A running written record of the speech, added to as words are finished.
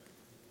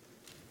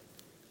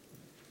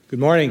Good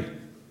morning.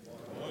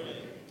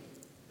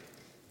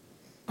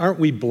 Aren't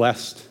we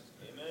blessed?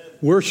 Amen.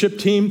 Worship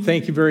team,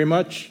 thank you very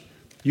much.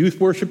 Youth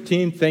worship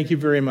team, thank you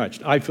very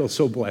much. I feel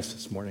so blessed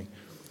this morning.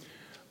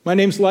 My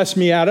name's Les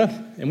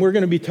Miata, and we're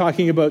going to be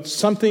talking about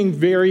something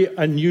very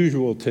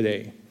unusual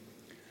today.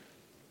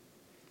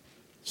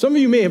 Some of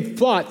you may have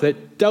thought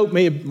that doubt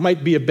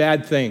might be a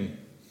bad thing.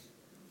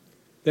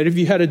 That if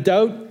you had a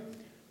doubt,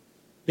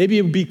 maybe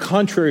it would be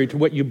contrary to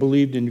what you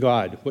believed in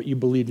God, what you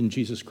believed in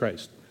Jesus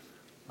Christ.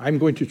 I'm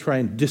going to try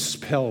and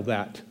dispel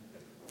that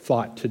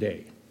thought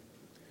today.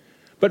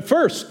 But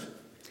first,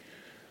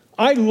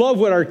 I love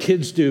what our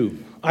kids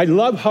do. I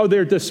love how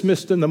they're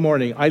dismissed in the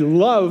morning. I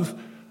love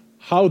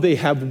how they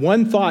have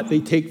one thought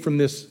they take from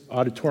this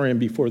auditorium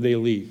before they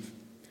leave.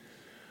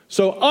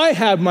 So I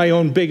have my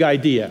own big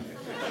idea.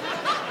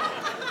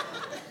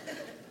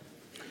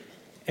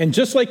 And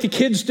just like the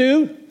kids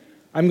do,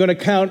 I'm going to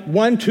count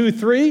 1, 2,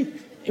 3,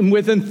 and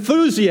with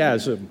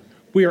enthusiasm,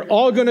 we are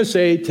all going to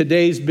say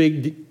today's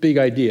big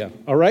idea,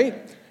 all right?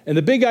 And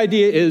the big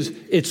idea is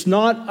it's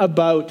not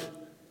about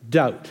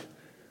doubt.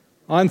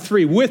 On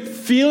 3, with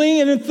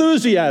feeling and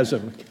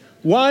enthusiasm.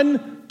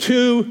 1,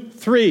 2,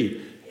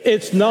 3.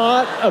 It's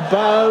not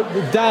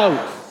about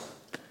doubt.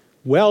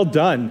 Well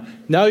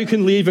done. Now you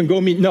can leave and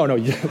go meet. No.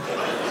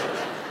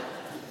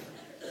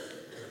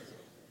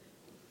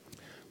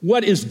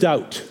 What is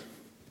doubt?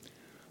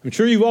 I'm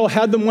sure you've all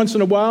had them once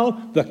in a while.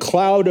 The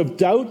cloud of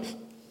doubt.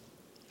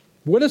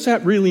 What does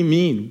that really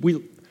mean?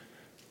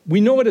 We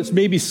know it as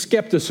maybe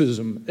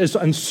skepticism, as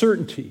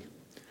uncertainty.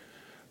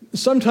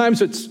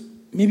 Sometimes it's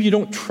maybe you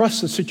don't trust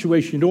the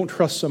situation, you don't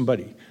trust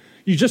somebody.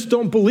 You just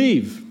don't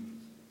believe.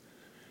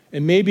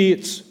 And maybe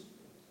it's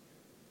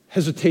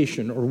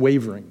hesitation or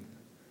wavering.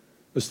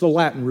 It's the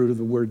Latin root of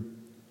the word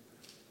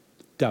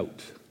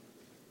doubt.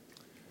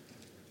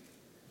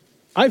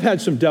 I've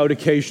had some doubt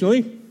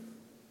occasionally.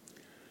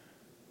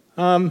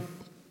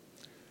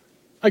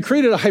 I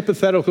created a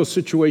hypothetical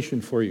situation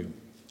for you.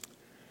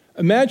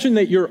 Imagine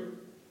that you're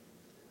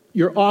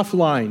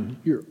offline.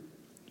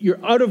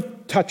 You're out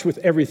of touch with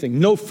everything.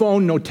 No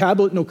phone, no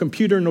tablet, no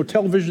computer, no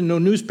television, no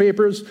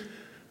newspapers.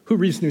 Who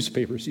reads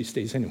newspapers these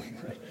days anyway,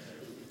 right?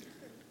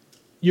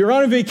 You're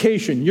on a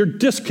vacation. You're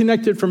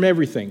disconnected from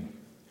everything.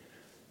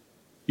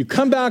 You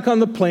come back on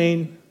the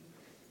plane.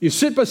 You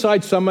sit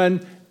beside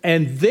someone,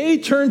 and they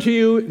turn to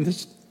you, in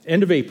this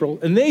end of April,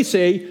 and they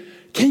say,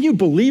 "Can you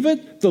believe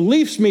it? The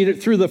Leafs made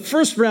it through the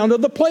first round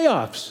of the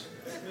playoffs."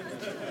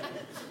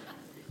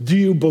 Do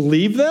you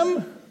believe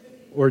them,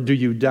 or do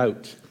you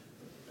doubt?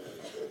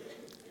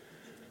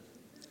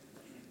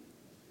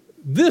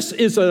 This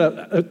is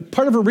a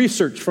part of a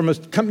research from a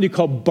company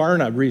called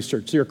Barna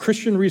Research. They're a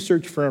Christian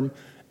research firm,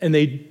 and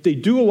they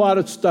do a lot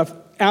of stuff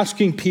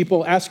asking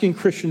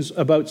Christians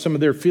about some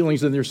of their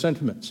feelings and their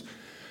sentiments.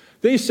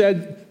 They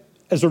said,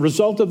 as a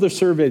result of the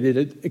survey they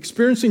did,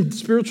 experiencing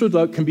spiritual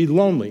doubt can be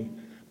lonely,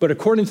 but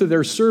according to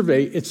their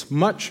survey, it's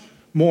much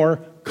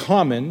more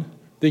common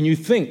than you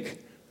think.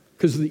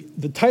 Because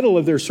the title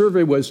of their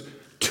survey was,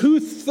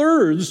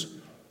 2/3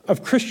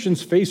 of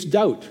Christians face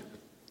doubt.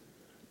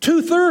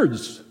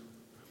 2/3.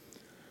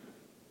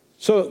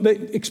 So they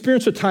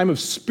experience a time of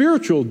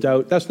spiritual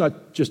doubt. That's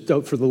not just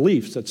doubt for the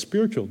Leafs, that's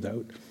spiritual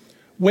doubt.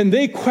 When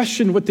they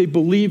question what they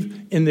believe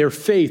in their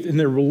faith, in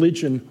their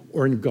religion,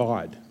 or in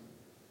God.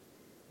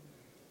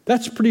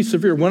 That's pretty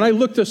severe. When I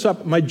looked this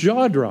up, my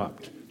jaw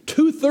dropped.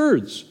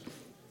 2/3.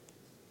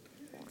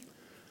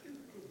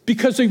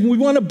 Because we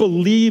want to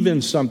believe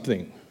in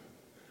something.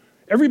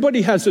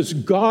 Everybody has this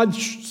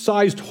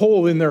God-sized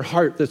hole in their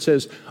heart that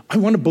says, I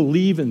want to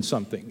believe in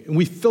something. And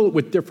we fill it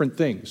with different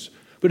things.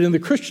 But in the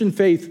Christian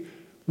faith,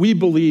 we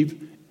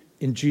believe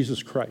in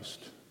Jesus Christ.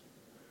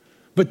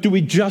 But do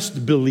we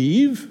just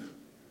believe?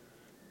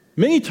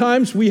 Many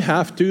times we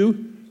have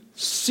to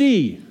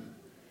see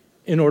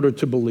in order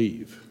to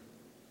believe.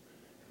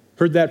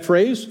 Heard that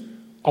phrase?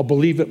 I'll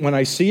believe it when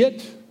I see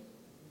it,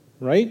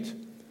 right?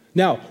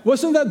 Now,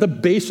 wasn't that the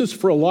basis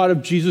for a lot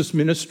of Jesus'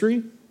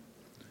 ministry?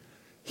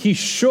 He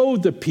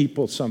showed the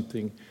people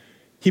something.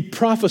 He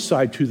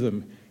prophesied to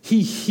them.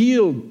 He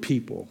healed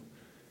people.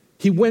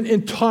 He went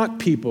and taught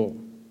people.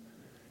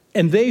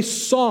 And they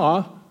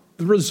saw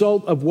the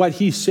result of what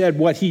he said,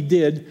 what he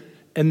did,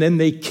 and then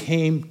they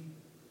came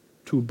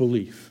to a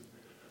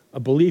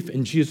belief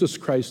in Jesus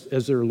Christ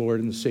as their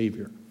Lord and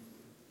Savior.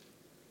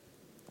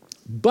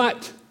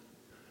 But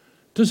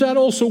does that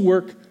also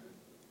work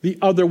the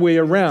other way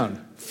around?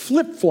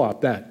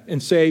 Flip-flop that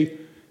and say,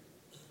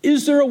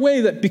 is there a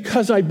way that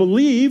because I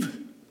believe,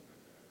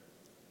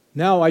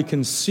 now I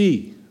can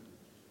see?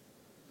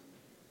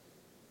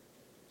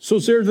 So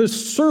there's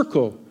this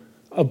circle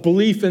of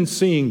belief and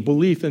seeing,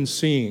 belief and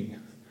seeing.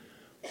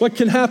 What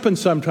can happen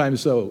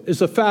sometimes, though, is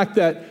the fact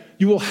that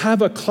you will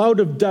have a cloud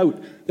of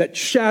doubt that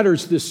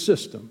shatters this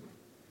system.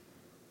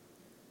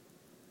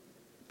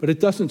 But it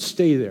doesn't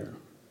stay there.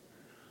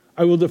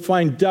 I will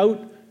define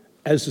doubt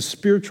as a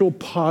spiritual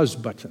pause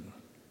button,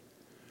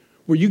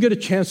 where you get a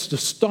chance to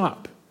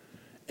stop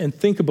and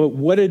think about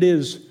what it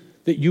is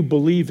that you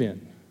believe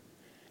in.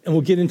 And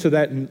we'll get into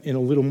that in a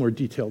little more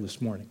detail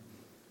this morning.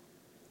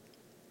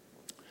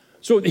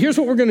 So here's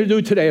what we're going to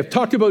do today. I've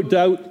talked about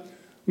doubt.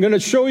 I'm going to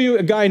show you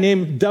a guy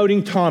named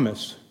Doubting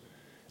Thomas.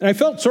 And I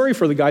felt sorry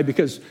for the guy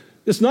because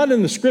it's not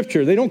in the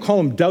scripture. They don't call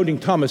him Doubting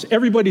Thomas.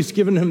 Everybody's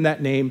given him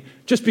that name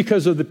just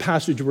because of the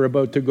passage we're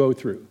about to go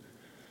through.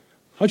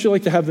 How'd you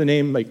like to have the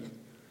name like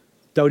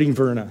Doubting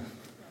Verna?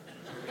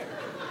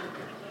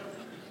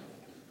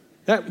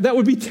 That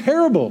would be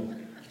terrible.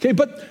 Okay,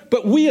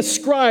 but we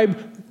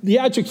ascribe the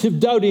adjective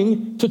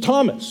doubting to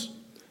Thomas.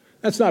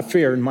 That's not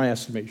fair in my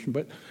estimation,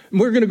 but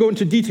we're going to go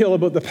into detail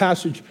about the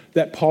passage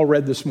that Paul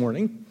read this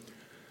morning.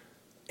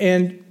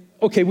 And,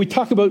 okay, we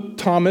talk about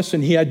Thomas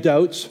and he had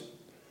doubts.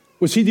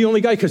 Was he the only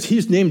guy? Because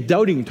he's named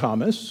Doubting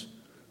Thomas,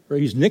 or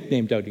he's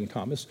nicknamed Doubting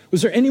Thomas.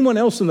 Was there anyone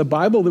else in the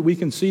Bible that we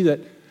can see that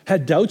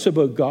had doubts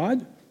about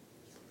God?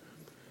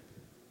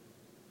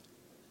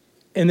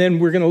 And then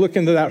we're going to look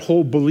into that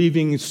whole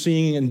believing,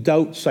 seeing, and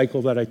doubt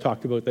cycle that I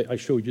talked about, that I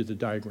showed you the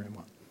diagram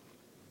on.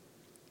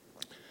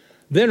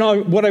 Then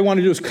what I want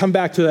to do is come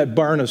back to that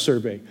Barna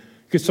survey,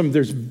 because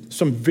there's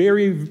some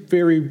very,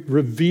 very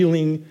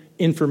revealing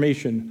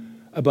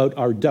information about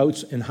our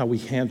doubts and how we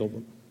handle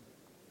them.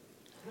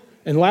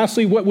 And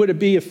lastly, what would it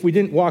be if we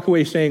didn't walk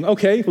away saying,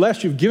 okay,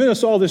 Les, you've given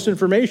us all this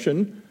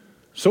information,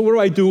 so what do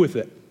I do with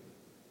it?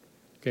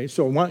 Okay,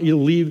 so I want you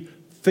to leave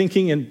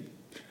thinking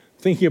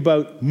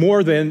about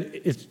more than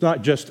it's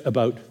not just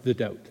about the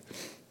doubt.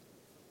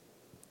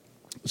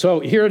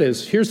 So here it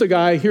is. Here's the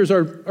guy. Here's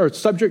our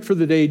subject for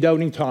the day,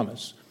 Doubting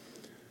Thomas.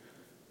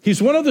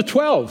 He's one of the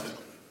 12.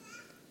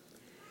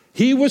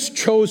 He was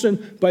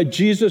chosen by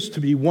Jesus to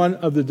be one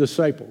of the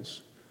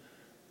disciples.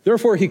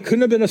 Therefore, he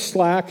couldn't have been a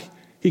slack.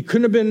 He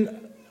couldn't have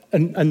been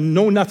a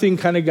know-nothing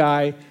kind of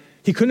guy.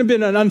 He couldn't have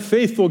been an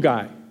unfaithful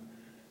guy,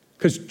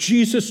 because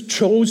Jesus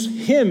chose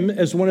him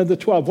as one of the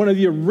 12, one of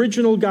the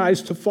original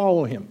guys to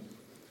follow him.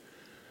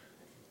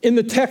 In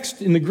the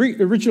text, in the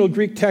original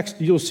Greek text,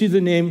 you'll see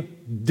the name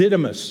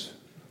Didymus,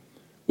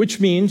 which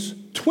means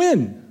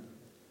twin.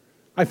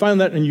 I find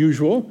that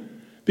unusual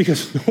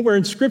because nowhere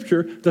in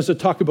Scripture does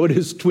it talk about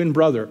his twin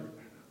brother.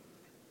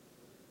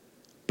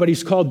 But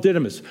he's called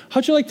Didymus.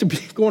 How'd you like to be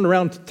going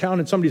around town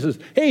and somebody says,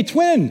 hey,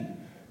 twin?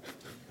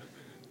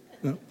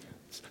 No.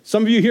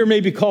 Some of you here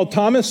may be called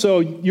Thomas, so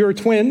you're a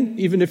twin,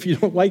 even if you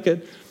don't like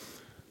it.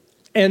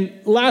 And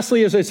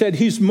lastly, as I said,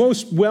 he's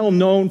most well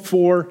known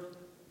for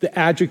the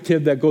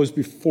adjective that goes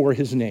before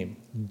his name,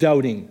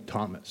 Doubting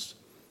Thomas.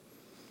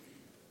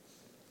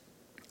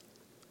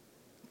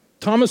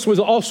 Thomas was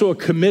also a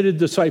committed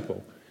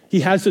disciple. He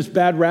has this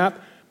bad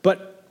rap,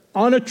 but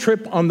on a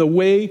trip on the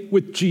way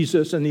with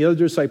Jesus and the other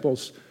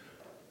disciples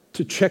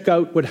to check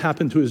out what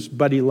happened to his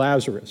buddy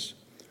Lazarus,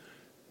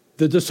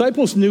 the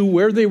disciples knew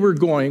where they were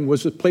going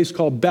was a place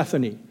called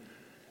Bethany.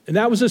 And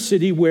that was a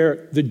city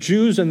where the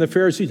Jews and the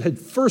Pharisees had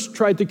first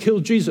tried to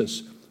kill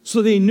Jesus.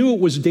 So they knew it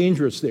was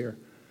dangerous there.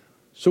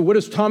 So what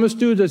does Thomas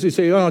do? Does he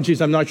say, oh,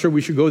 geez, I'm not sure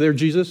we should go there,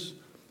 Jesus?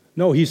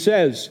 No, he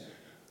says,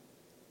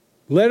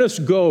 let us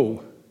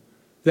go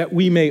that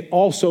we may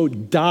also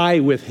die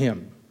with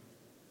him.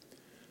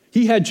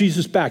 He had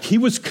Jesus back. He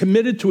was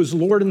committed to his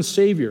Lord and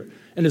Savior.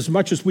 And as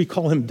much as we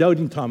call him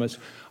Doubting Thomas,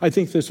 I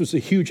think this was a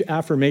huge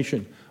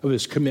affirmation of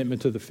his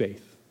commitment to the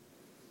faith.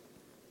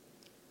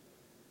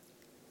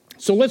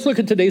 So let's look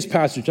at today's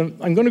passage. I'm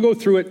going to go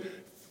through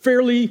it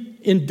fairly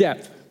in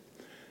depth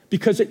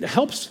because it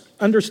helps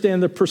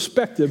understand the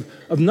perspective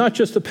of not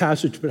just the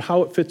passage, but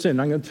how it fits in.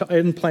 I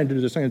didn't plan to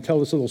do this. I'm going to tell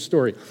this little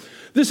story.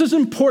 This is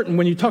important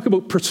when you talk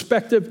about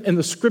perspective in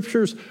the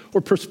scriptures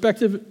or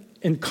perspective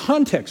in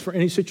context for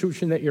any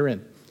situation that you're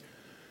in.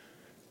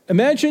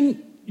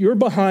 Imagine you're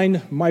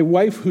behind my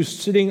wife who's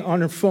sitting on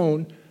her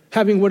phone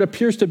having what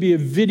appears to be a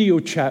video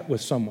chat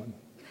with someone.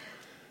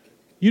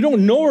 You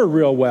don't know her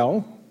real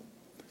well,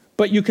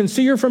 but you can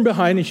see her from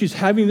behind and she's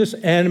having this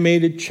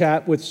animated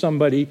chat with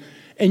somebody,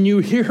 and you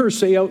hear her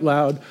say out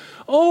loud,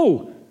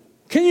 oh,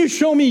 can you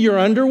show me your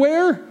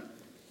underwear?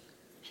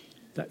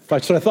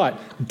 That's what I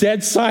thought.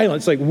 Dead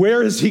silence. Like,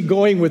 where is he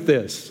going with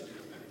this?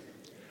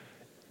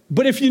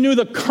 But if you knew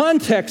the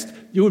context,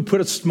 you would put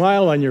a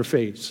smile on your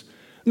face.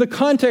 And the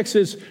context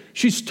is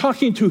she's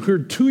talking to her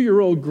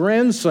 2-year-old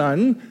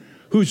grandson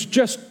who's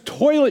just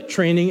toilet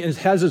training and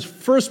has his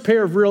first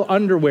pair of real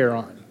underwear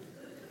on.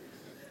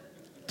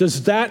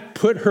 Does that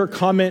put her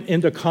comment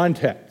into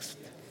context?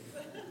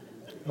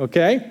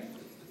 Okay?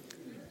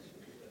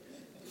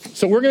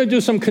 So we're going to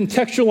do some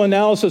contextual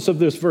analysis of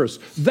this verse.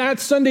 That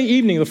Sunday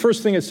evening, the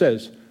first thing it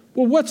says,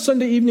 well, what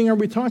Sunday evening are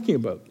we talking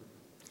about?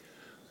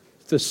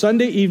 The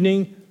Sunday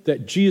evening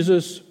that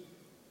Jesus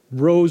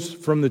rose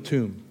from the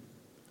tomb.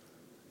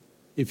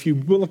 If you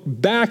look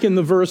back in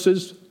the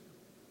verses,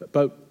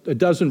 about a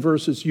dozen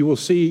verses, you will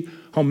see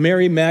how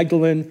Mary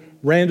Magdalene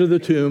ran to the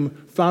tomb,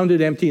 found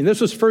it empty, and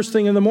this was first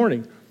thing in the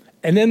morning.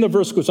 And then the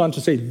verse goes on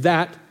to say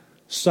that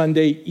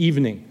Sunday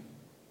evening.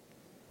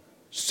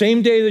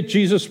 Same day that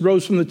Jesus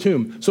rose from the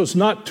tomb. So it's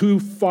not too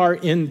far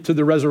into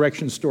the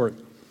resurrection story.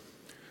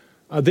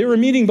 They were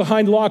meeting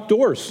behind locked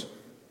doors.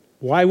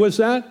 Why was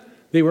that?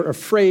 They were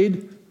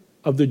afraid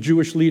of the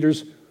Jewish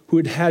leaders who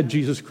had had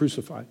Jesus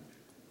crucified.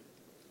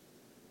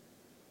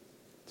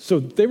 So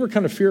they were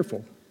kind of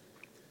fearful.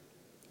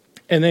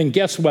 And then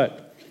guess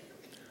what?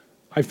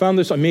 I found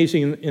this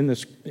amazing in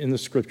the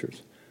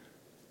scriptures.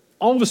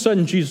 All of a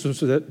sudden,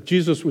 Jesus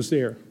was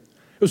there.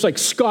 It was like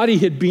Scotty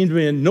had beamed him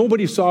in.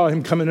 Nobody saw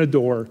him come in a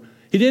door.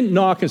 He didn't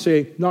knock and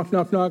say, knock,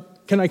 knock,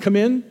 knock, can I come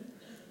in?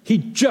 He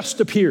just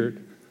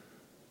appeared.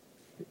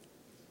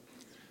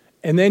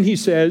 And then he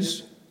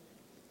says,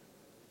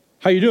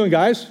 how you doing,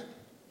 guys?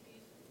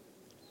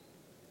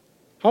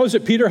 How is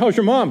it, Peter? How's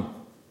your mom?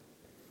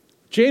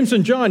 James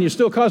and John, you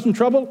still causing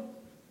trouble?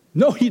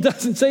 No, he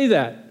doesn't say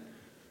that.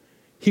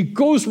 He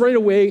goes right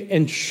away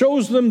and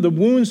shows them the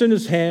wounds in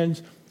his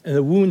hands and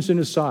the wounds in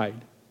his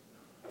side.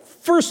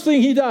 First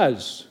thing he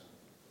does.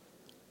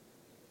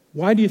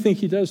 Why do you think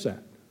he does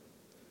that?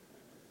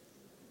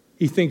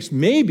 He thinks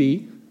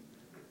maybe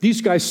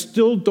these guys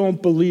still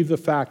don't believe the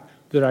fact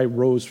that I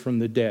rose from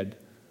the dead.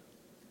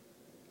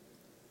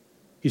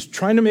 He's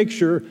trying to make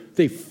sure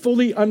they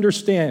fully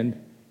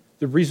understand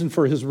the reason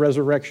for his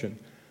resurrection,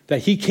 that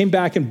he came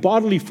back in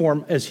bodily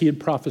form as he had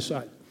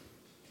prophesied.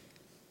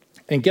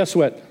 And guess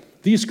what?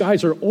 These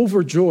guys are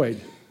overjoyed.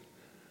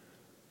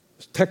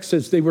 The text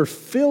says they were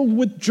filled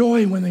with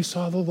joy when they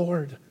saw the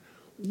Lord.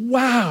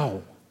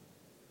 Wow.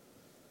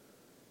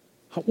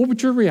 What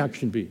would your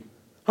reaction be?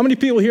 How many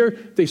people here,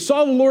 they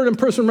saw the Lord in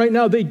person right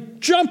now, they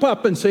jump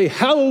up and say,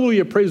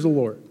 hallelujah, praise the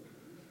Lord.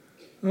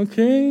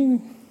 Okay.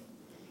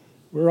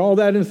 We're all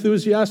that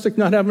enthusiastic,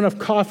 not having enough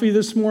coffee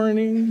this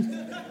morning.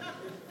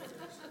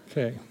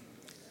 Okay.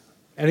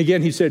 And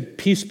again, he said,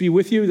 peace be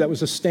with you. That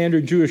was a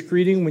standard Jewish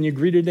greeting. When you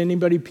greeted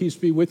anybody, peace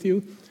be with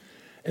you.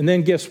 And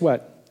then guess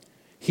what?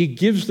 He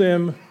gives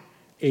them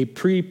a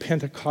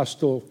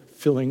pre-Pentecostal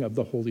filling of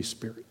the Holy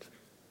Spirit.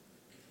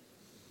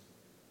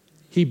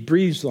 He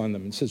breathes on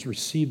them and says,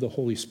 receive the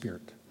Holy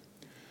Spirit.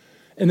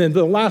 And then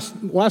the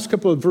last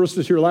couple of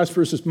verses here, last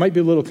verses might be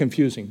a little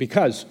confusing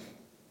because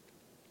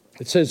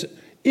it says,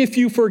 if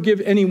you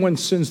forgive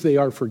anyone's sins, they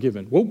are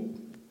forgiven.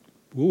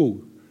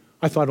 Whoa.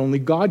 I thought only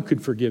God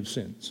could forgive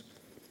sins.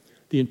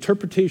 The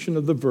interpretation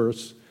of the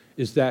verse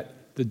is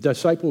that the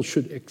disciples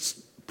should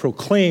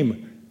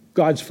proclaim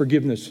God's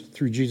forgiveness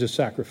through Jesus'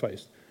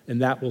 sacrifice,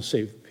 and that will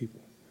save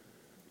people.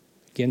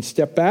 Again,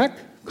 step back,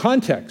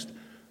 context.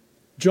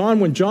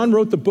 When John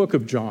wrote the book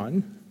of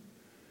John,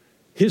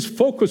 his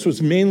focus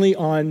was mainly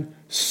on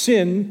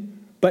sin,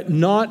 but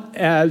not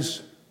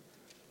as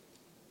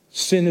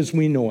sin as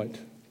we know it.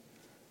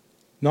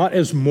 Not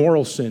as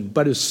moral sin,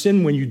 but as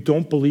sin when you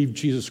don't believe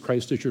Jesus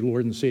Christ is your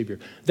Lord and Savior.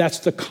 That's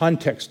the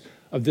context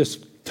of this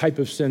type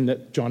of sin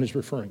that John is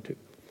referring to.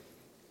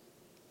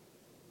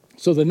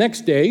 So the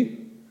next day,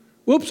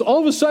 all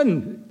of a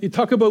sudden, you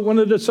talk about one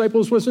of the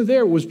disciples wasn't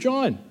there. It was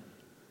John.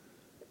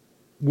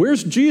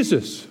 Where's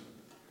Jesus?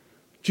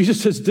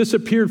 Jesus has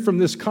disappeared from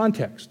this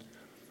context.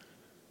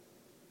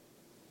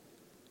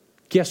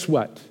 Guess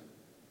what?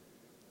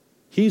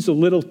 He's a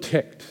little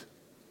ticked.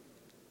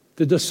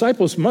 The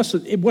disciples must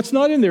have, what's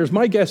not in there is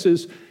my guess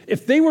is,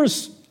 if they were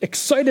as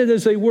excited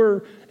as they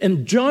were,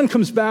 and John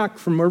comes back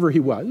from wherever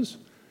he was,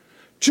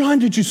 John,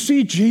 did you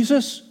see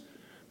Jesus?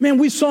 Man,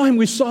 we saw him.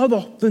 We saw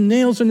the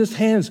nails in his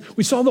hands.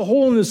 We saw the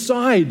hole in his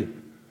side.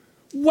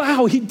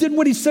 Wow, he did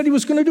what he said he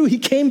was going to do. He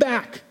came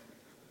back.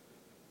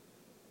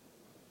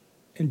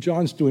 And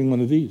John's doing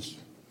one of these.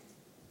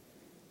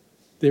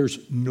 There's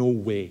no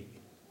way.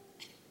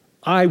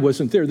 I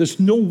wasn't there. There's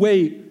no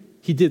way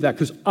he did that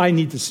because I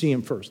need to see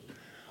him first.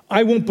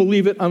 I won't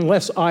believe it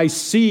unless I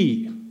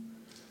see.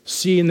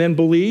 See and then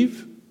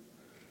believe.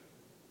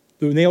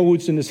 The nail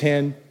wounds in his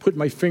hand, put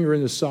my finger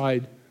in his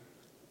side.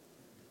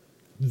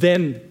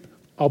 Then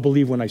I'll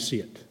believe when I see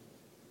it.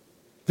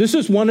 This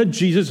is one of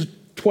Jesus'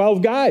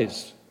 12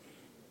 guys.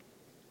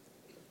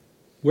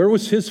 Where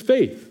was his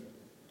faith?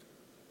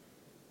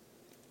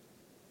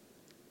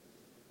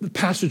 The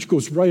passage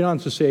goes right on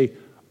to say,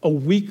 a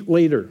week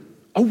later.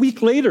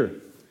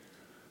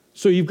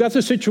 So you've got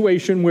the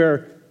situation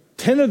where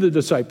 10 of the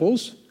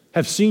disciples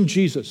have seen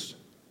Jesus.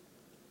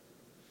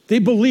 They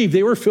believed,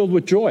 they were filled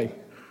with joy.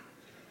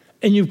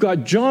 And you've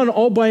got John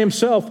all by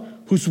himself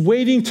who's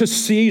waiting to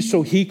see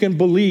so he can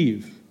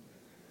believe.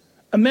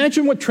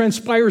 Imagine what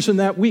transpires in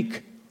that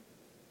week.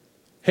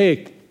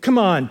 Hey, come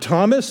on,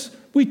 Thomas.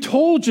 We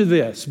told you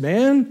this,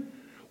 man.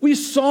 We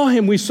saw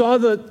him. We saw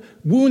the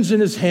wounds in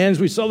his hands.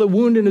 We saw the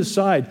wound in his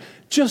side.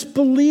 Just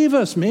believe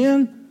us,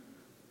 man.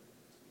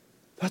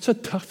 That's a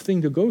tough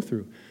thing to go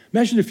through.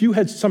 Imagine if you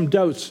had some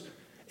doubts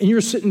and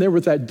you're sitting there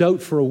with that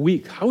doubt for a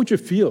week. How would you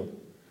feel?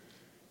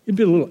 You'd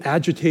be a little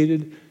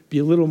agitated, be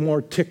a little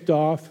more ticked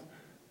off,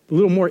 a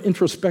little more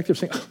introspective,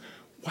 saying, oh,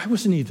 why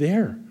wasn't he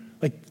there?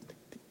 Like,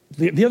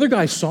 the other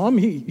guy saw him,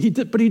 he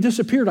did, but he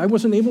disappeared. I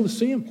wasn't able to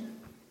see him.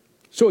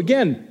 So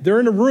again, they're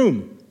in a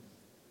room.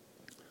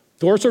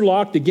 Doors are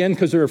locked, again,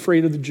 because they're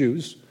afraid of the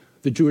Jews,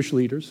 the Jewish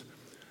leaders.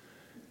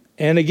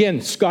 And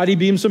again, Scotty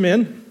beams them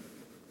in.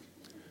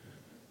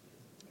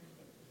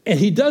 And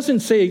he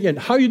doesn't say again,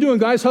 how you doing,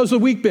 guys? How's the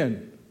week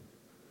been?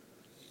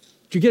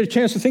 Did you get a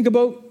chance to think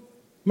about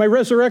my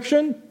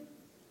resurrection?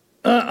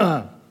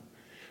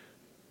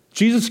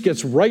 Jesus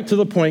gets right to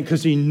the point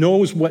because he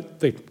knows what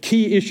the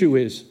key issue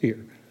is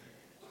here.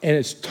 And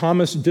it's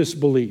Thomas'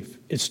 disbelief.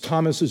 It's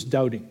Thomas's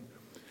doubting.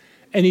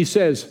 And he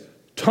says,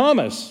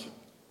 Thomas,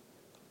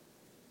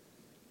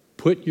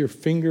 put your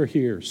finger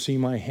here, see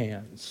my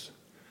hands.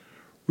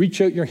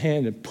 Reach out your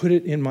hand and put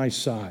it in my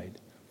side.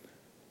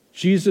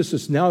 Jesus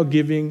is now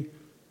giving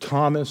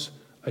Thomas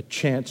a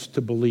chance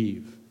to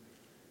believe.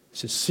 He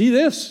says, see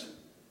this?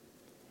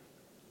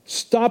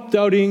 Stop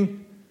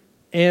doubting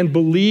and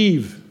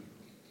believe.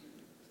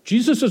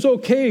 Jesus is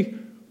okay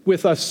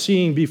with us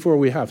seeing before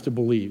we have to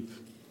believe.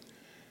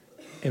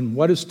 And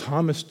what does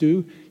Thomas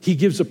do? He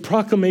gives a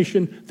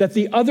proclamation that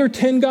the other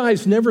 10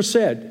 guys never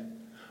said,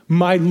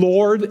 my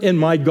Lord and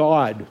my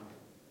God.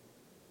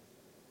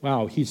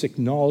 Wow, he's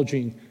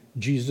acknowledging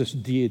Jesus'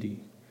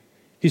 deity.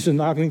 He's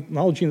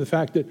acknowledging the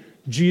fact that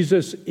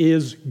Jesus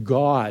is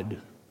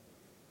God.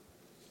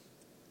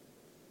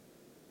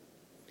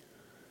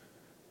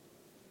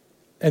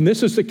 And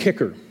this is the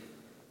kicker.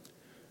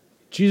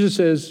 Jesus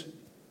says,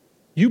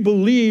 you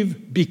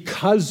believe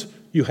because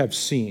you have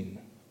seen.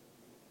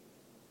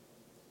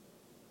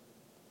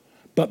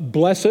 But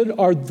blessed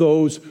are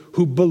those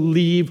who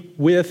believe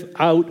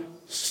without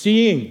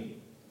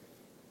seeing.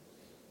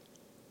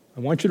 I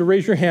want you to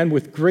raise your hand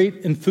with great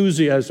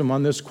enthusiasm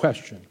on this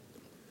question.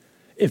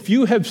 If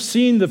you have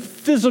seen the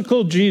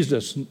physical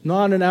Jesus,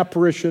 not an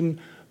apparition,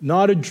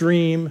 not a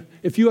dream,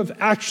 if you have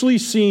actually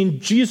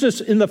seen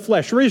Jesus in the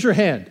flesh, raise your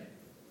hand.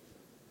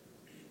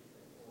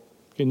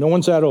 Okay, no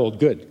one's that old.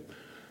 Good.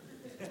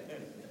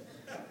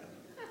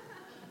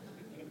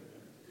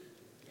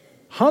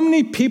 How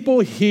many people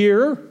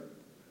here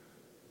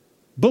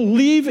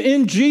believe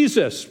in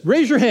Jesus?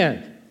 Raise your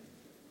hand.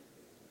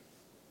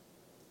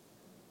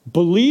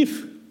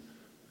 Belief.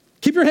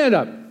 Keep your hand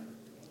up.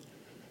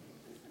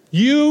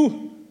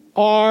 You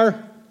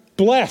are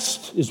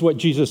blessed, is what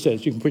Jesus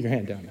says. You can put your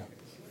hand down now.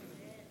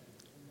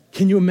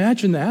 Can you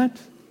imagine that?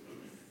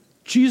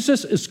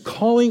 Jesus is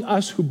calling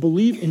us who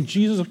believe in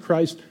Jesus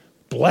Christ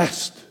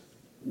blessed.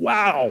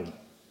 Wow.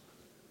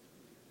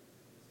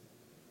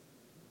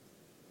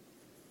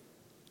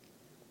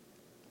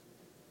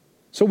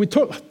 So we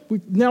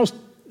now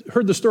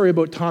heard the story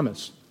about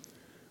Thomas.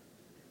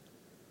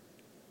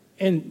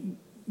 And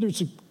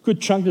there's a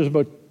good chunk, there's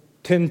about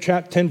 10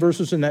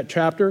 verses in that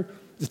chapter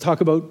to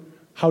talk about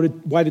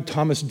why did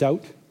Thomas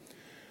doubt.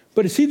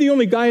 But is he the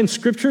only guy in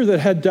Scripture that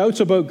had doubts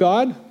about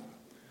God?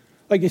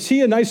 Like, is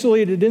he an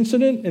isolated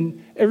incident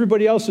and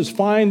everybody else is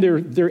fine,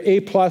 they're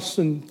A+,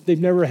 and they've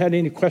never had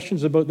any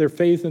questions about their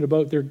faith and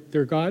about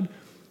their God?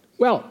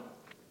 Well,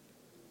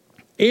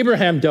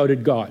 Abraham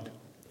doubted God.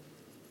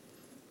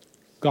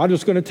 God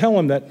was going to tell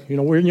him that,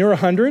 when you're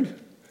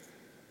 100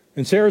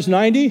 and Sarah's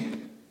 90,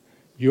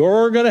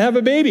 you're going to have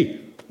a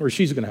baby, or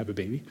she's going to have a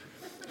baby.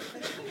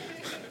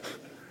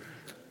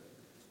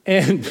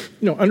 And,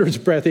 under his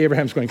breath,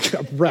 Abraham's going,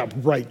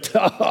 right.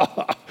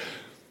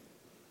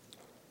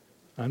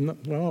 I'm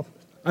not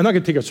going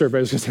to take a survey.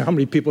 I was going to say, how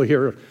many people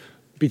here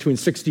between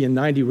 60 and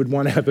 90 would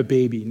want to have a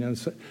baby?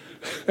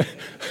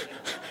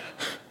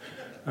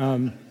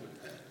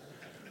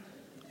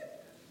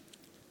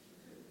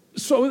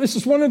 So this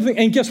is one of the things,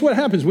 and guess what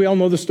happens? We all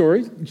know the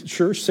story.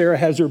 Sure, Sarah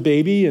has her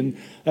baby, and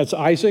that's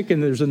Isaac,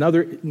 and there's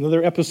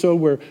another episode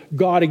where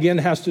Abraham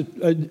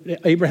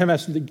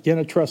has to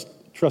again trust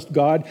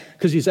God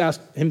because he's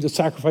asked him to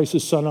sacrifice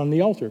his son on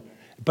the altar.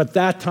 But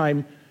that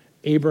time,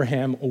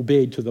 Abraham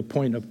obeyed to the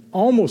point of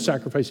almost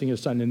sacrificing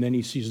his son, and then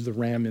he sees the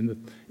ram in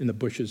the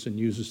bushes and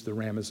uses the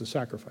ram as a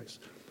sacrifice.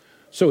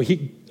 So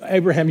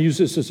Abraham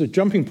uses this as a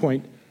jumping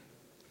point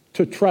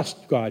to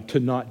trust God, to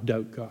not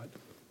doubt God.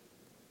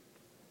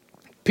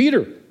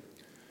 Peter,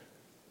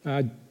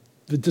 the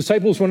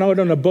disciples went out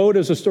on a boat,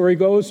 as the story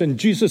goes, and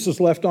Jesus is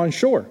left on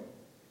shore.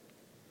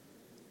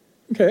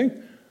 Okay,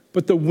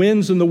 but the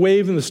winds and the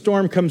wave and the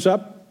storm comes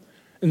up,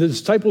 and the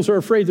disciples are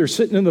afraid. They're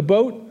sitting in the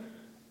boat,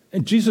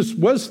 and Jesus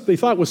they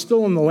thought was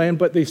still on the land,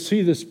 but they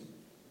see this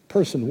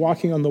person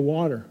walking on the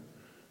water,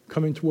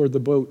 coming toward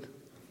the boat.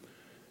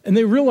 And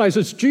they realize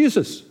it's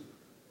Jesus.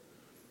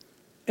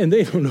 And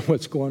they don't know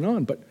what's going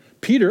on. But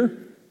Peter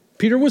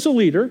was a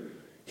leader.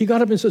 He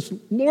got up and says,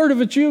 Lord, if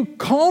it's you,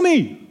 call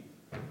me.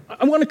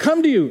 I want to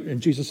come to you. And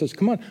Jesus says,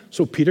 come on.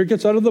 So Peter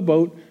gets out of the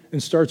boat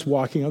and starts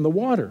walking on the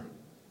water.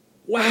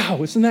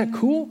 Wow, isn't that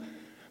cool?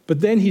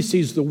 But then he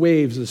sees the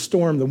waves, the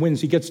storm, the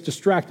winds. He gets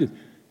distracted.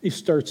 He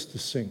starts to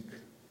sink.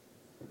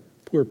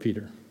 Poor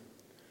Peter.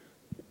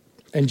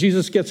 And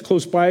Jesus gets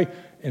close by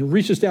and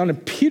reaches down,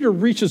 and Peter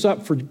reaches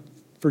up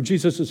for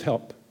Jesus'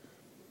 help.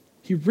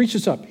 He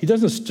reaches up. He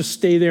doesn't just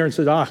stay there and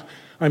say,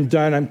 I'm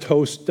done, I'm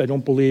toast, I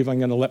don't believe, I'm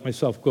going to let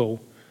myself go.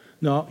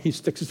 No, he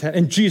sticks his hand,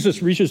 and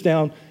Jesus reaches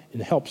down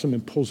and helps him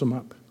and pulls him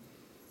up.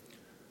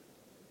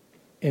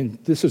 And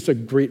this is a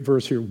great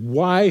verse here.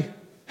 Why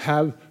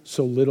have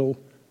so little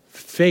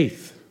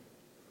faith?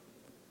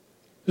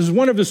 This is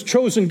one of his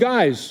chosen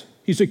guys.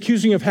 He's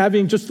accusing of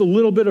having just a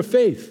little bit of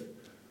faith.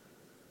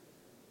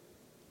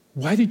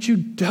 Why did you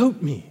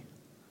doubt me?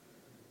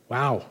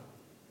 Wow.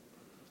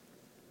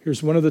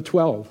 Here's one of the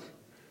 12.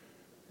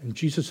 And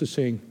Jesus is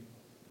saying,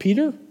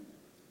 Peter,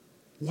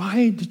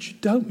 why did you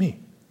doubt me?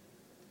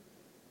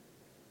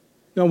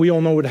 Now, we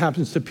all know what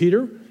happens to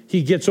Peter.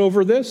 He gets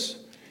over this.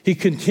 He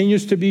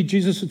continues to be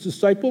Jesus'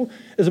 disciple.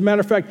 As a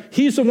matter of fact,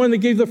 he's the one that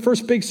gave the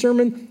first big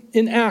sermon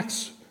in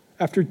Acts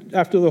after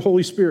the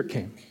Holy Spirit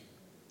came.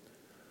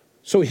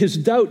 So his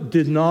doubt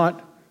did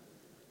not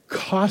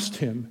cost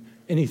him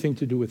anything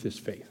to do with his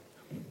faith.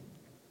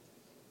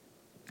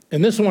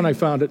 And this one I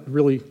found it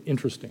really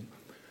interesting.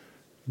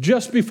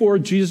 Just before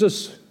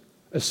Jesus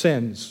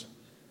ascends,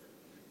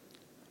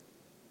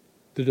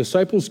 the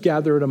disciples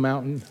gather at a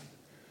mountain,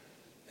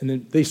 and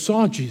then they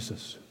saw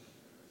Jesus.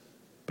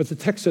 But the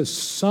text says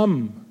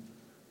some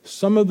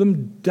of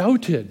them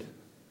doubted.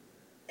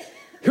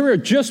 Here are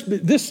just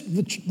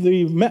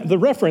the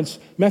reference,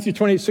 Matthew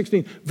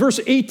 28:16. Verse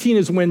 18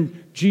 is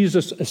when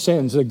Jesus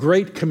ascends, the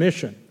Great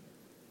Commission.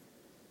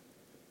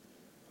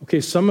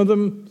 Okay, some of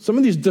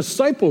these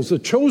disciples, the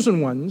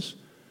chosen ones,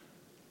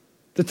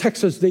 the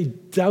text says they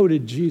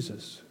doubted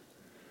Jesus.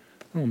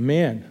 Oh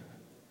man,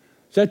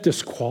 does that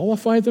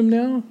disqualify them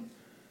now?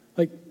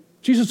 Like,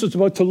 Jesus is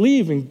about to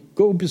leave and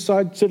go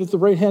sit at the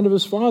right hand of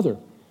his Father.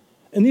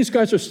 And these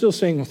guys are still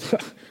saying,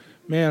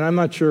 man, I'm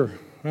not sure.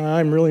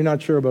 I'm really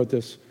not sure about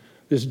this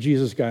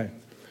Jesus guy.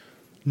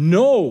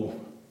 No,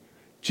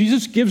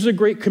 Jesus gives a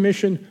great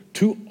commission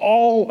to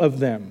all of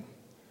them.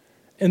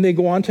 And they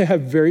go on to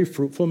have very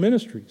fruitful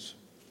ministries.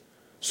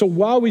 So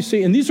while we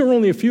see, and these are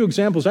only a few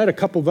examples, I had a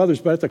couple of others,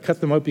 but I had to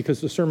cut them out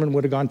because the sermon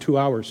would have gone 2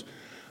 hours.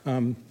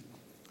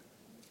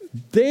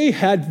 They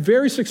had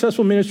very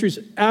successful ministries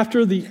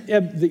after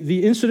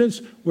the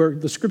incidents where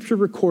the scripture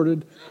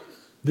recorded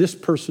this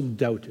person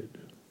doubted.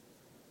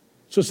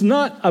 So it's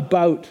not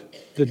about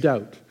the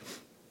doubt.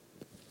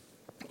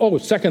 Oh,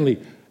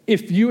 secondly,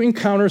 if you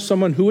encounter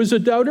someone who is a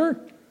doubter,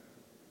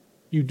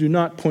 you do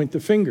not point the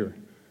finger.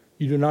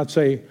 You do not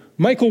say,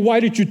 Michael, why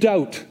did you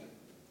doubt?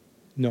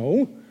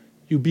 No,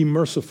 you be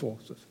merciful.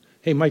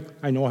 Hey, Mike,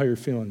 I know how you're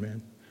feeling,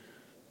 man.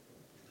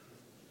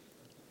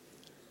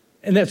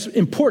 And that's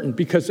important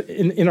because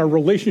in our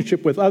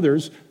relationship with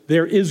others,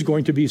 there is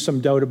going to be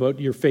some doubt about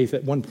your faith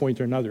at one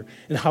point or another.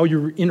 And how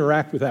you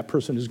interact with that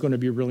person is going to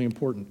be really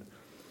important.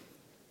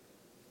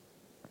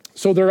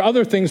 So there are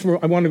other things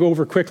I want to go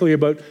over quickly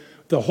about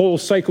the whole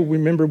cycle.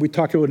 Remember, we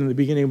talked about in the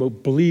beginning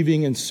about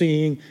believing and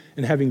seeing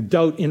and having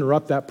doubt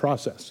interrupt that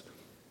process.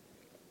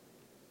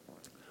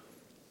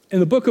 In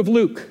the book of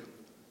Luke,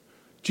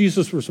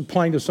 Jesus was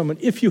applying to someone,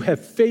 if you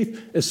have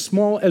faith as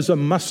small as a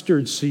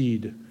mustard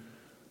seed.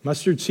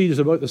 Mustard seed is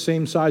about the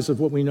same size of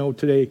what we know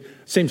today,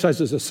 same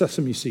size as a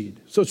sesame seed.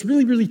 So it's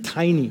really, really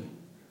tiny.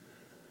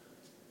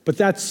 But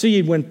that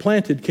seed, when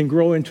planted, can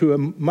grow into a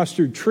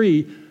mustard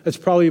tree that's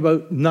probably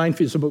about 9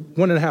 feet, it's about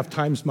 1.5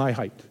 times my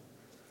height.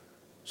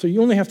 So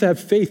you only have to have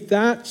faith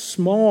that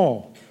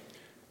small,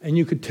 and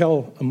you could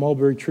tell a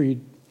mulberry tree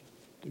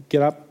to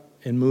get up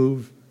and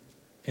move,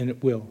 and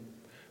it will.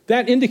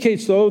 That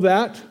indicates, though,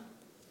 that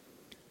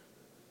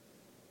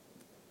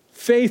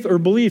faith or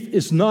belief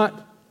is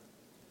not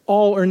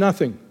all or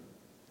nothing.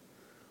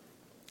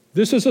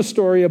 This is a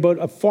story about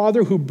a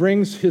father who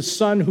brings his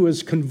son who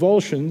has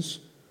convulsions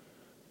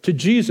to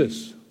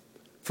Jesus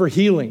for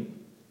healing.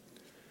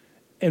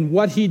 And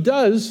what he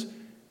does,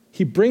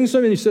 he brings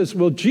him and he says,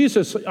 well,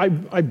 Jesus, I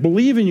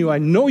believe in you. I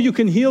know you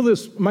can heal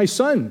my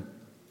son.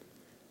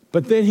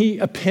 But then he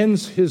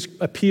appends his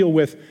appeal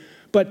with,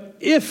 but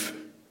if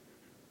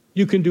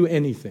you can do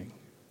anything.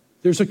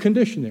 There's a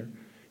condition there.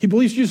 He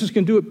believes Jesus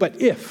can do it,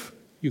 but if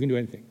you can do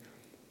anything,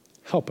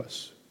 help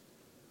us.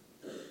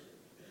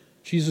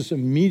 Jesus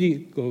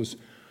immediately goes,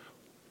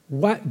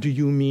 what do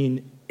you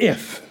mean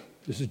if?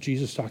 This is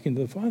Jesus talking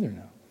to the Father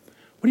now.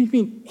 What do you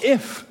mean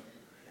if?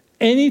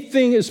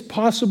 Anything is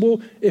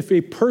possible if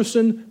a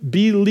person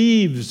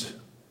believes.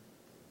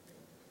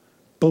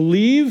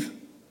 Believe,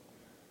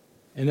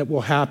 and it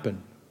will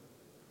happen.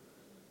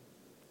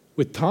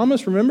 With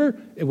Thomas, remember,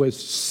 it was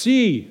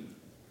see,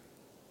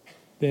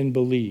 then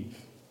believe.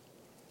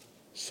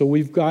 So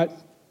we've got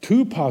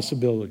two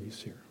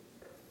possibilities here.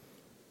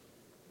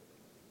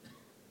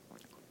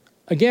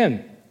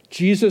 Again,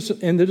 Jesus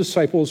and the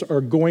disciples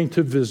are going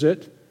to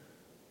visit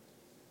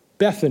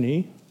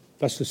Bethany,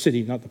 that's the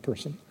city, not the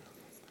person,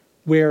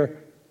 where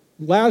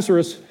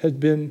Lazarus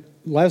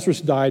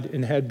died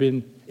and had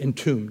been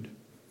entombed.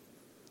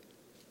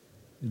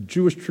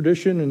 Jewish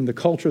tradition and the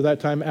culture of that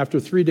time, after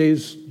 3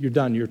 days, you're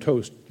done, you're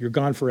toast, you're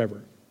gone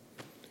forever.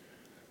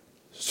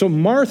 So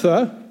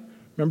Martha,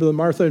 remember the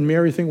Martha and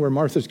Mary thing where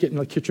Martha's getting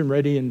the kitchen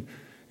ready and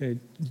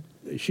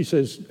she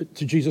says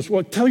to Jesus,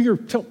 well,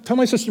 tell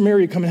my sister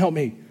Mary to come and help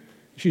me.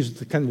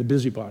 She's kind of the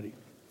busybody.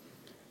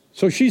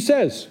 So she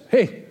says,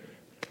 hey,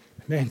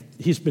 man,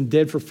 he's been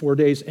dead for 4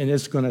 days and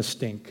it's going to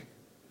stink.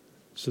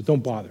 So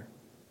don't bother.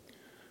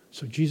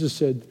 So Jesus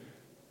said,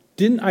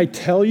 didn't I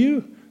tell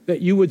you that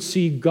you would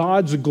see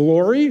God's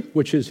glory,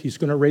 which is he's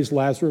going to raise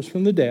Lazarus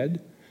from the dead.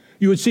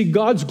 You would see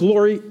God's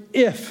glory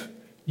if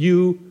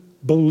you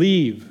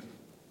believe.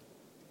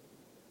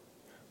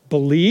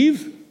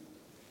 Believe,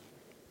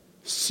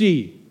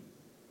 see.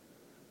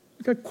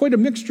 We've got quite a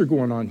mixture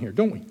going on here,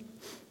 don't we?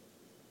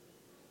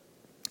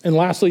 And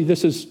lastly,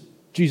 this is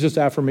Jesus'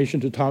 affirmation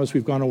to Thomas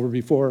we've gone over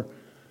before.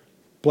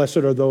 Blessed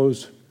are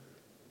those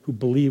who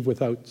believe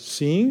without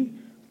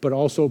seeing, but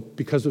also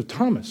because of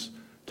Thomas.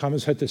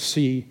 Thomas had to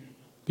see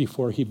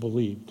before he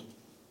believed.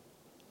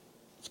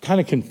 It's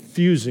kind of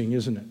confusing,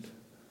 isn't it?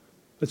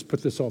 Let's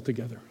put this all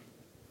together.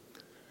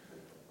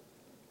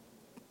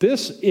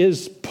 This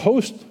is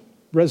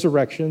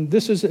post-resurrection.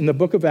 This is in the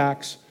book of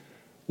Acts,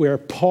 where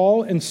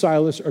Paul and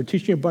Silas are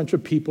teaching a bunch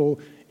of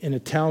people in a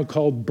town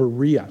called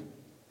Berea.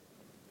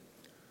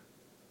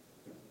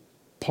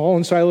 Paul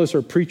and Silas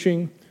are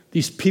preaching.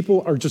 These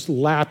people are just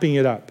lapping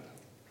it up.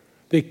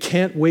 They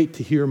can't wait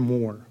to hear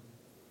more.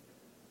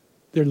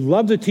 They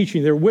love the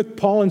teaching. They're with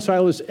Paul and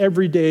Silas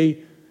every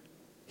day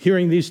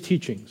hearing these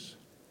teachings.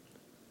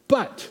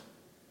 But,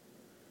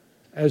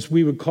 as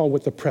we would call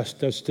what the press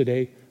does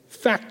today,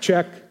 fact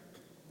check.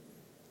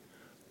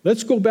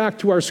 Let's go back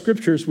to our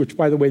scriptures, which,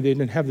 by the way, they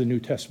didn't have the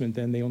New Testament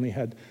then. They only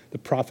had the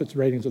prophets,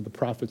 writings of the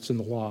prophets and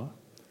the law.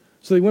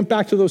 So they went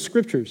back to those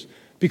scriptures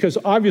because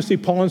obviously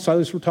Paul and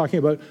Silas were talking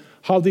about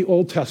how the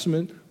Old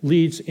Testament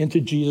leads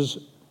into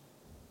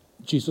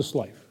Jesus'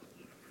 life.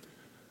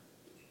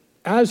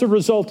 As a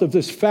result of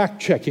this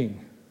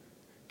fact-checking,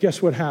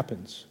 guess what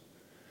happens?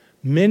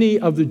 Many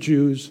of the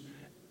Jews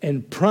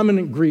and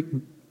prominent Greek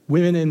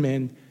women and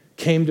men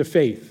came to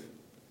faith.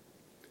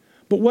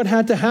 But what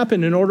had to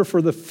happen in order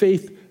for the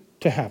faith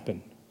to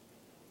happen?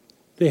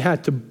 They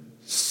had to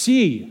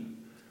see,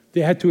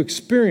 they had to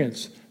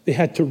experience, they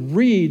had to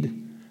read,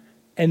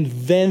 and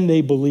then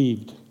they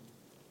believed.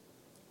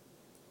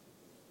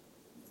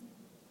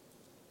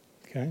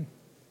 Okay?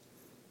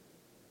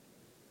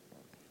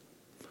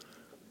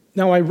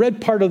 Now, I read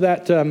part of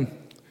that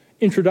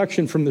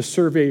introduction from the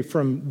survey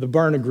from the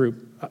Barna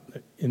group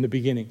in the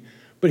beginning.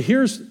 But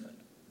here's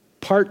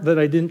part that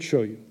I didn't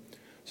show you. It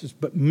says,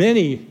 but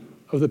many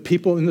of the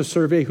people in the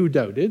survey who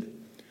doubted,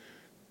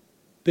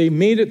 they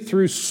made it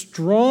through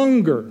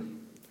stronger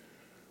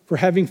for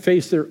having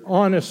faced their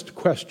honest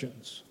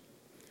questions,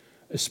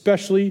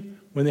 especially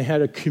when they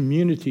had a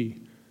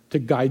community to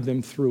guide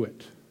them through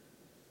it.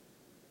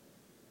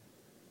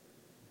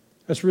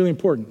 That's really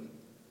important.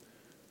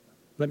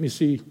 Let me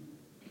see.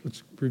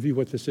 Let's review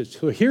what this is.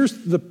 So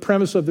here's the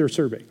premise of their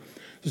survey. It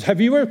says, have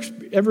you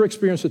ever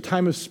experienced a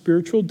time of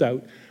spiritual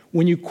doubt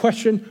when you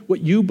question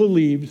what you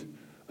believed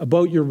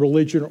about your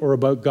religion or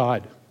about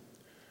God?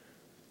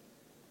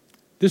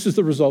 This is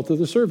the result of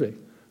the survey.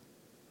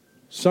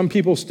 Some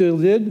people still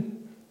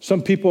did.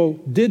 Some people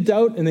did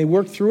doubt and they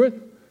worked through it.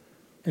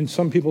 And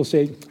some people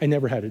say, I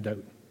never had a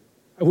doubt.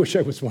 I wish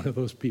I was one of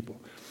those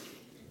people.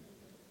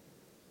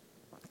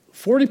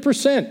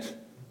 40%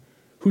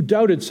 who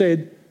doubted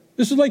said,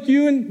 this is like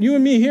you and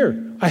me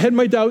here. I had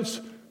my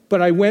doubts,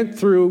 but I went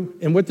through,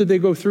 and what did they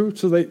go through?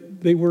 So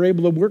they were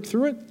able to work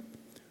through it.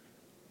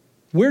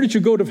 Where did you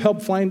go to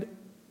help find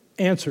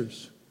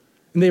answers?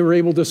 And they were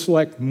able to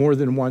select more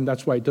than one.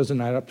 That's why it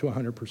doesn't add up to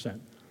 100%.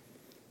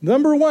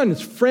 Number one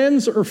is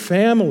friends or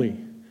family.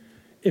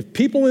 If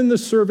people in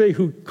this survey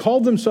who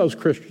called themselves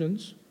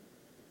Christians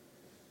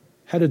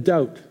had a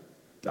doubt,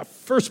 the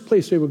first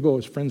place they would go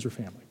is friends or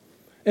family.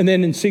 And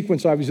then in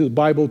sequence, obviously, the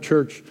Bible,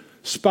 church,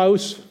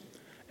 spouse,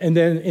 and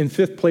then in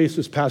fifth place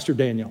is Pastor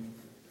Daniel.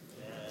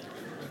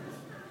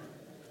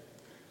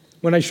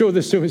 When I show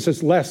this to him, he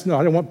says, Les, no,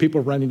 I don't want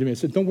people running to me. I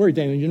said, don't worry,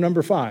 Daniel, you're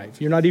number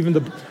 5. You're not even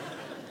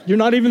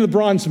the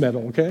bronze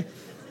medal, okay?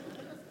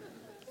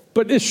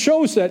 But it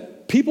shows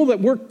that people that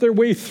work their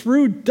way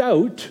through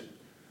doubt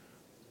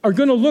are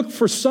going to look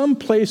for some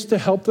place to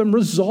help them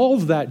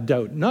resolve that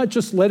doubt, not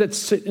just let it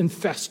sit and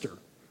fester.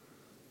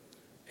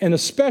 And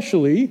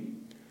especially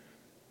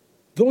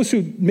those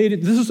who made it,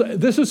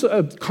 this is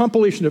a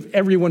compilation of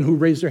everyone who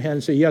raised their hand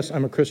and say, yes,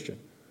 I'm a Christian.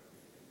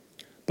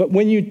 But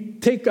when you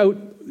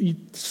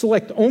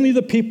select only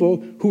the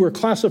people who are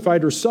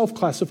classified or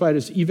self-classified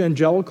as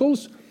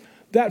evangelicals,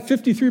 that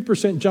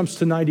 53% jumps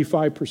to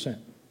 95%.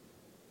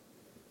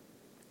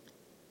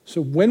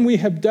 So when we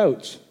have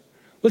doubts,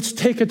 let's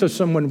take it to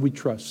someone we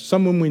trust,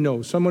 someone we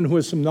know, someone who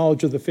has some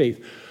knowledge of the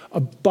faith,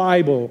 a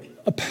Bible,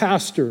 a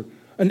pastor,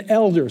 an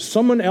elder,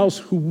 someone else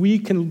who we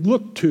can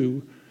look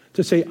to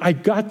say, I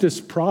got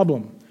this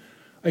problem.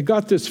 I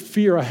got this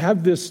fear. I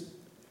have this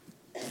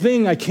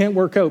thing I can't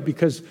work out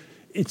because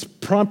it's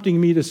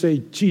prompting me to say,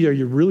 gee, are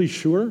you really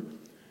sure?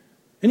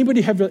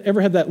 Anybody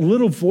ever had that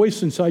little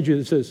voice inside you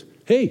that says,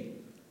 hey,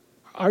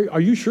 are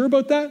you sure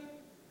about that?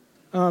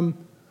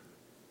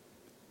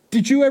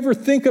 Did you ever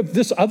think of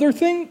this other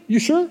thing? You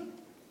sure?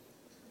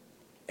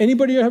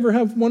 Anybody ever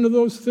have one of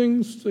those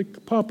things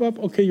like pop up?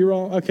 Okay,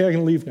 I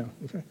can leave now.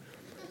 Okay.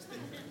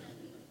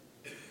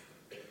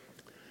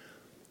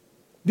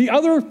 The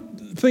other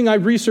thing I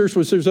researched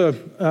was there's a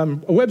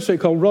website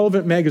called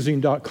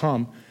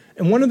relevantmagazine.com,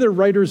 and one of their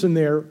writers in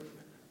there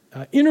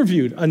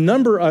interviewed a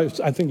number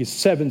of, I think it's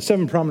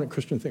seven prominent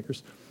Christian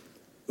thinkers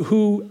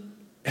who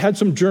had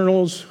some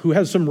journals, who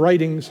had some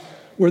writings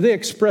where they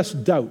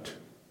expressed doubt.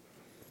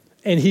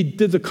 And he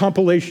did the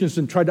compilations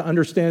and tried to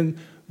understand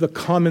the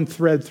common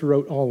thread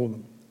throughout all of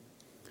them.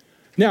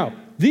 Now,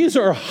 these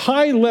are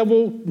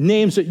high-level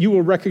names that you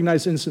will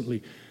recognize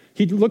instantly.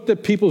 He looked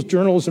at people's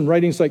journals and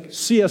writings like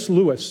C.S.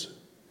 Lewis,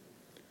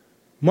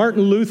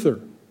 Martin Luther,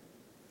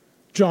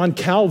 John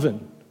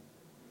Calvin,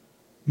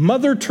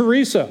 Mother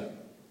Teresa,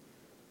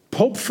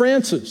 Pope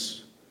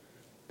Francis.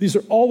 These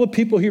are all the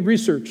people he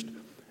researched.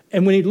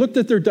 And when he looked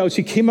at their doubts,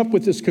 he came up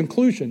with this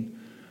conclusion.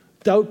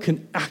 Doubt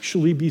can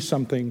actually be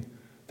something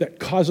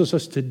that causes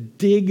us to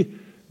dig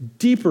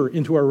deeper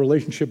into our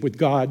relationship with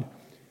God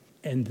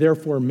and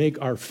therefore make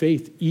our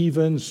faith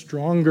even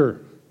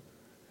stronger.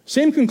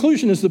 Same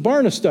conclusion as the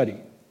Barna study,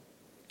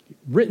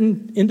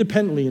 written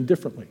independently and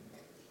differently.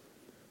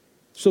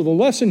 So the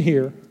lesson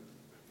here,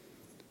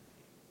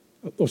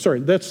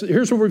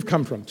 here's where we've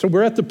come from. So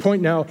we're at the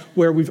point now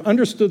where we've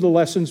understood the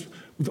lessons,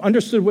 we've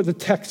understood what the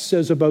text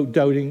says about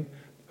doubting,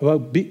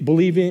 about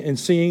believing and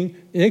seeing,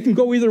 and it can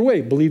go either way.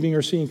 Believing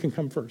or seeing can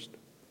come first.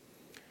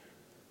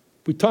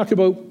 We talked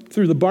about,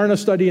 through the Barna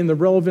study and the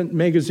Relevant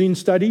magazine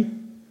study,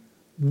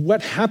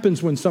 what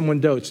happens when someone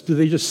doubts? Do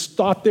they just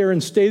stop there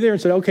and stay there and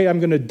say, okay, I'm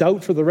going to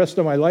doubt for the rest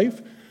of my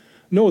life?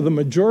 No, the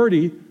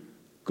majority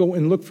go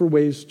and look for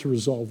ways to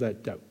resolve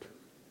that doubt.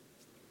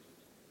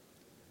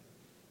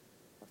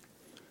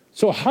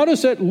 So how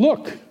does that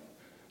look?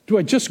 Do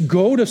I just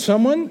go to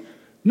someone?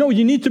 No,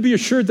 you need to be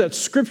assured that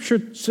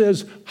Scripture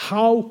says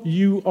how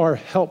you are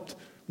helped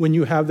when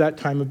you have that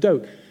time of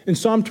doubt. In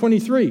Psalm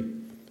 23,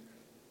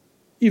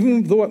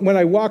 even though when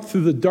I walk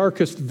through the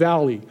darkest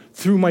valley,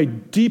 through my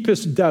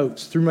deepest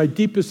doubts, through my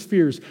deepest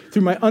fears,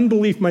 through my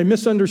unbelief, my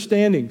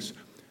misunderstandings,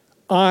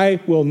 I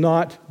will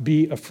not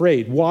be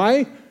afraid.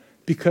 Why?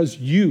 Because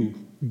you,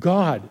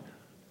 God,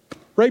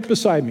 right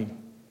beside me,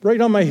 right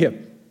on my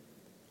hip,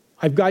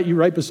 I've got you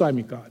right beside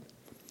me, God.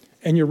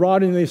 And your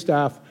rod and your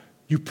staff,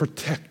 you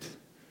protect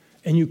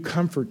and you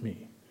comfort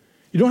me.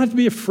 You don't have to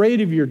be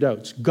afraid of your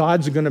doubts.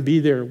 God's going to be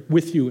there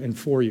with you and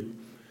for you.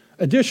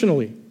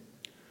 Additionally,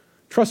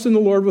 trust in the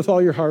Lord with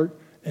all your heart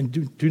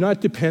and do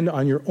not depend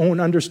on your own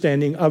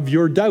understanding of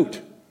your doubt.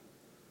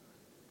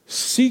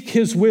 Seek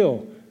his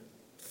will.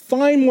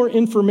 Find more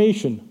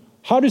information.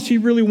 How does he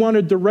really want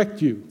to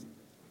direct you?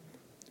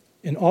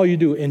 In all you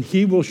do, and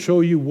he will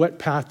show you what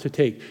path to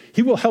take.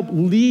 He will help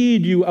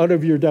lead you out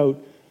of your doubt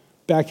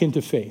back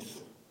into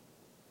faith.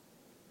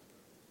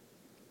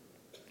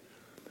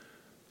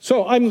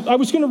 So I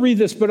was going to read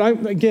this, but I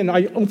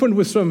opened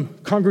with some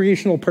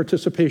congregational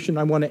participation.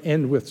 I want to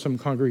end with some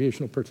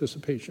congregational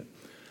participation.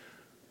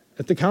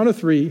 At the count of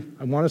 3,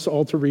 I want us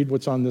all to read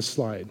what's on this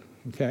slide,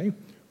 okay?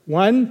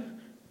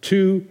 1,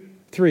 2,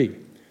 3.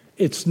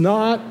 It's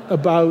not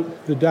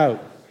about the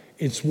doubt.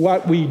 It's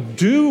what we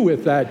do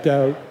with that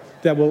doubt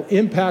that will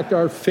impact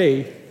our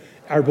faith,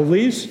 our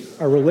beliefs,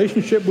 our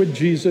relationship with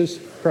Jesus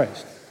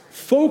Christ.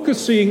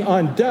 Focusing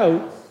on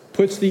doubt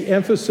puts the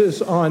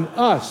emphasis on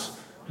us,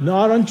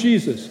 not on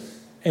Jesus,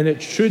 and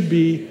it should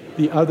be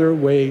the other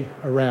way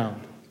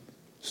around.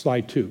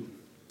 Slide 2.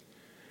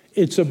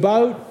 It's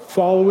about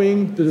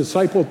following the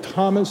disciple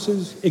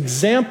Thomas's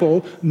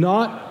example,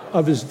 not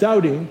of his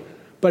doubting,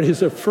 but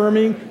his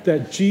affirming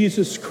that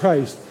Jesus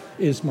Christ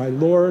is my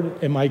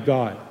Lord and my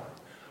God.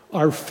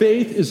 Our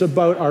faith is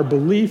about our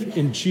belief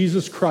in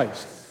Jesus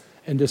Christ,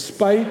 and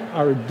despite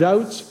our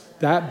doubts,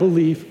 that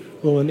belief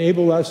will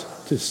enable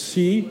us to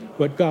see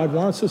what God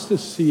wants us to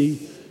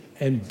see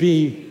and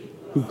be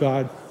who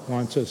God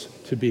wants us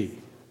to be.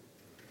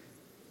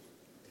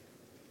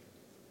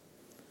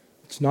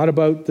 It's not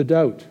about the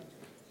doubt.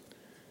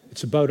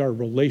 It's about our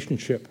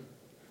relationship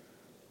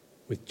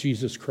with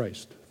Jesus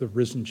Christ, the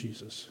risen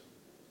Jesus.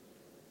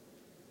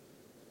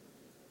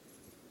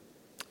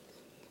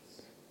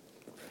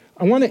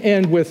 I want to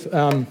end with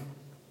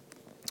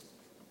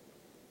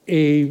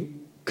a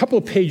couple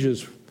of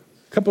pages,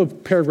 a couple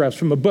of paragraphs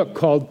from a book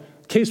called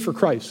Case for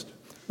Christ,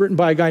 written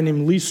by a guy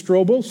named Lee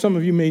Strobel. Some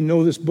of you may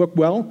know this book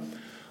well.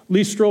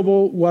 Lee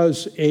Strobel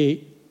was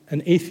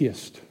an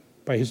atheist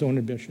by his own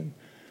admission.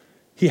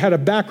 He had a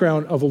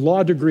background of a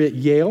law degree at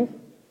Yale,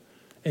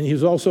 and he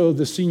was also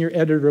the senior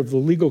editor of the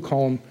legal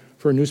column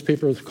for a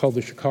newspaper called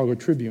the Chicago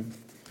Tribune.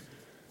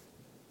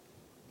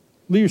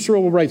 Lee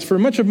Strobel writes, "For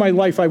much of my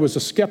life, I was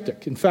a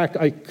skeptic. In fact,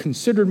 I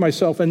considered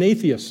myself an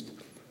atheist.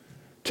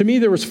 To me,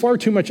 there was far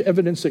too much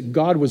evidence that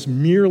God was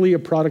merely a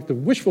product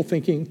of wishful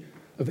thinking,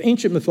 of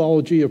ancient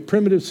mythology, of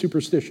primitive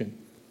superstition.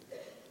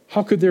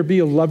 How could there be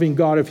a loving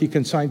God if he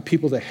consigned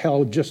people to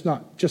hell just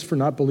for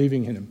not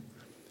believing in him?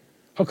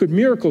 How could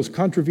miracles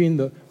contravene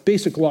the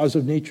basic laws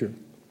of nature?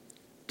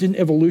 Didn't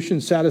evolution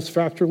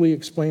satisfactorily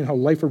explain how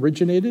life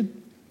originated?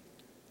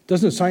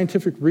 Doesn't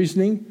scientific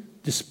reasoning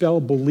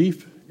dispel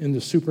belief in the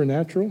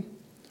supernatural?"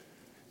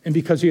 And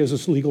because he has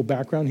this legal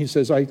background, he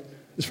says,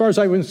 as far as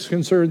I was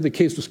concerned, the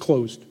case was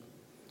closed.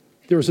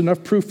 There was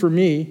enough proof for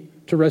me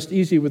to rest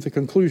easy with the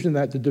conclusion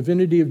that the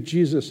divinity of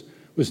Jesus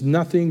was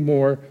nothing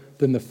more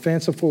than the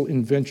fanciful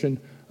invention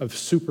of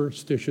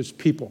superstitious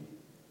people,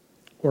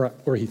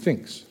 or he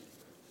thinks.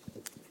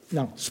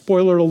 Now,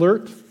 spoiler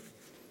alert,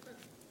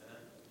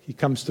 he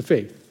comes to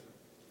faith.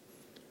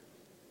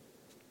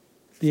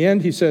 At the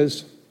end, he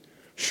says,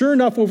 "Sure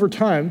enough, over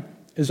time,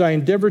 as I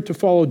endeavored to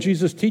follow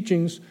Jesus'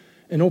 teachings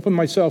and open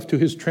myself to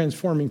his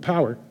transforming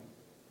power.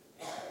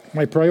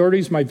 My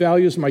priorities, my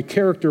values, my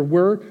character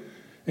were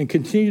and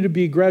continue to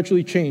be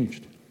gradually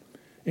changed.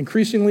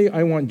 Increasingly,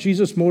 I want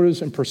Jesus'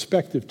 motives and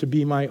perspective to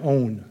be my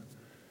own.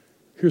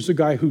 Here's a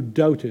guy who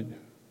doubted.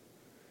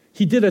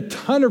 He did a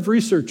ton of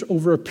research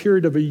over a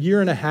period of 1.5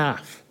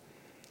 years.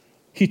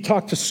 He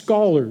talked to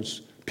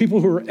scholars,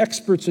 people who are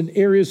experts in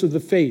areas of the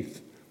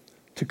faith,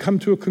 to come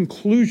to a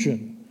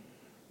conclusion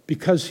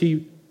because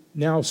he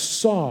now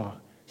saw,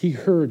 he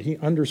heard, he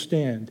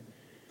understood.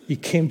 He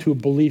came to a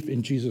belief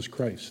in Jesus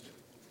Christ.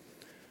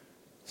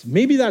 So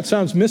maybe that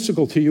sounds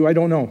mystical to you, I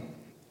don't know.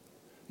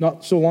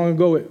 Not so long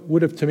ago it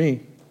would have to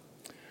me.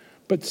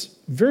 But it's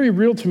very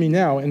real to me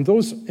now and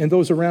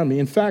those around me.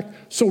 In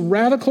fact, so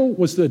radical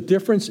was the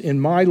difference in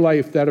my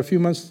life that a few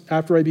months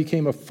after I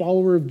became a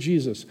follower of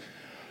Jesus,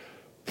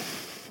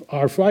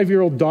 our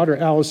 5-year-old daughter,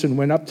 Allison,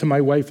 went up to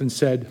my wife and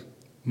said,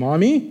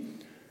 "Mommy,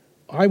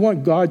 I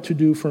want God to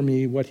do for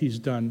me what he's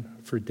done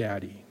for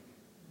Daddy."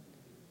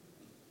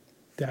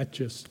 That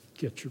just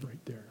gets you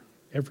right there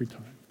every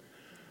time.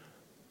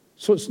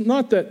 So it's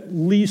not that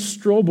Lee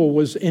Strobel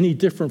was any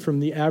different from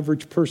the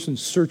average person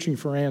searching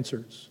for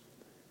answers.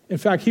 In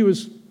fact, he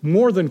was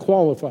more than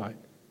qualified.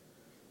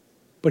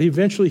 But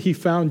eventually he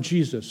found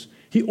Jesus.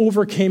 He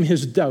overcame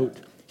his doubt.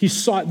 He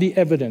sought the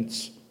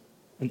evidence,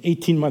 an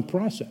 18-month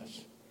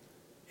process,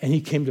 and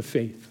he came to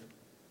faith.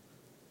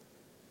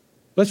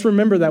 Let's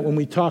remember that when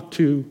we talk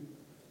to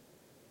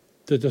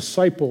the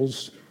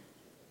disciples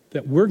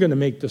that we're going to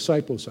make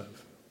disciples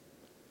of.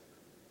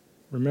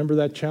 Remember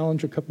that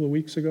challenge a couple of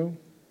weeks ago?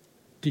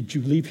 Did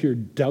you leave here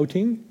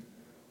doubting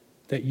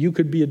that you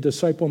could be a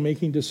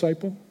disciple-making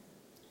disciple?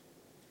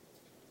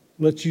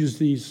 Let's use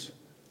these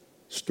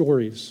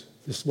stories,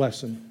 this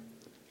lesson,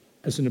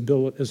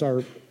 as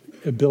our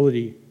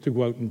ability to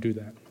go out and do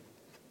that.